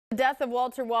death of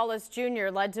Walter Wallace Jr.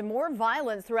 led to more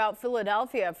violence throughout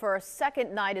Philadelphia for a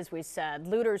second night, as we said.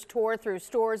 Looters tore through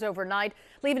stores overnight,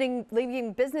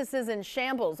 leaving businesses in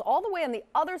shambles all the way on the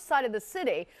other side of the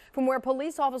city from where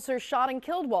police officers shot and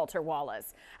killed Walter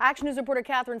Wallace. Action News reporter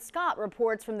Catherine Scott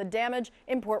reports from the damage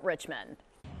in Port Richmond.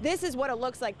 This is what it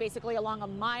looks like basically along a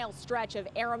mile stretch of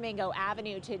Aramingo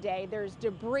Avenue today. There's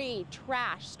debris,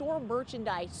 trash, store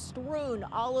merchandise strewn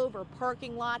all over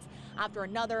parking lots after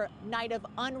another night of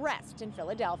unrest in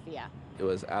Philadelphia. It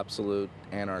was absolute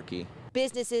anarchy.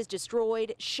 Businesses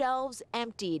destroyed, shelves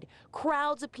emptied,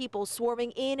 crowds of people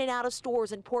swarming in and out of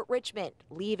stores in Port Richmond,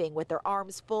 leaving with their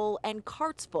arms full and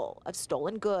carts full of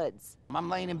stolen goods. I'm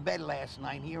laying in bed last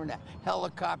night hearing the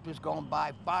helicopters going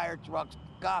by, fire trucks,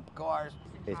 cop cars.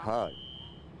 It's hard.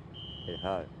 It's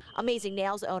hard. Amazing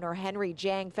Nails owner Henry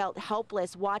Jang felt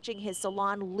helpless watching his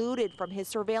salon looted from his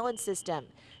surveillance system.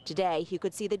 Today, he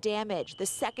could see the damage, the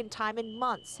second time in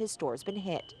months his store's been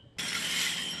hit.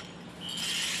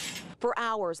 For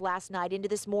hours last night into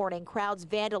this morning, crowds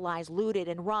vandalized, looted,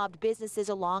 and robbed businesses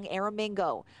along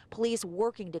Aramingo. Police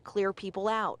working to clear people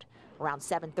out. Around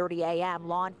 7:30 a.m.,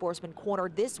 law enforcement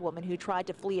cornered this woman who tried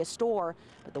to flee a store,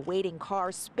 but the waiting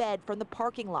car sped from the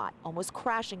parking lot, almost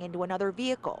crashing into another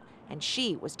vehicle, and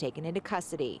she was taken into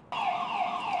custody.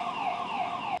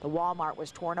 The Walmart was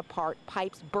torn apart,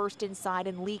 pipes burst inside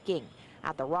and leaking.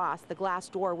 At the Ross, the glass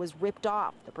door was ripped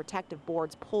off, the protective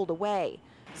boards pulled away.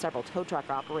 Several tow truck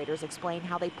operators explained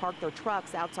how they parked their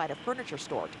trucks outside a furniture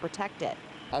store to protect it.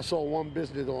 I saw one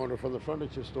business owner from the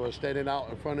furniture store standing out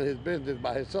in front of his business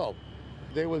by himself.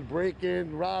 They was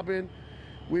breaking, robbing.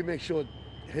 We make sure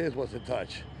his wasn't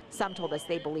touched. Some told us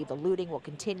they believe the looting will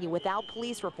continue without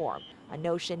police reform, a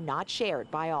notion not shared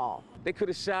by all. They could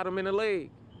have shot him in the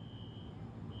leg.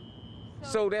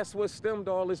 So that's what stemmed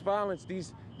all this violence.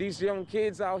 These young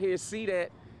kids out here see that,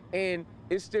 and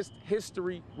it's just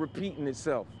history repeating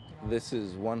itself. This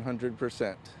is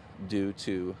 100% due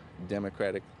to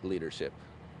Democratic leadership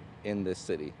in this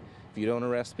city. If you don't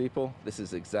arrest people, this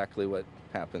is exactly what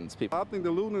happens. I think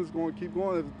the looting is going to keep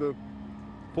going if the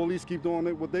police keep doing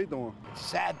what they're doing. It's a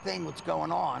sad thing what's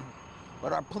going on,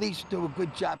 but our police do a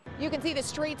good job. You can see the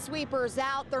street sweepers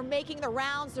out. They're making the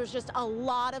rounds. There's just a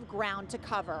lot of ground to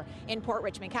cover in Port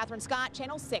Richmond. Catherine Scott,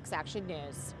 Channel 6 Action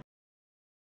News.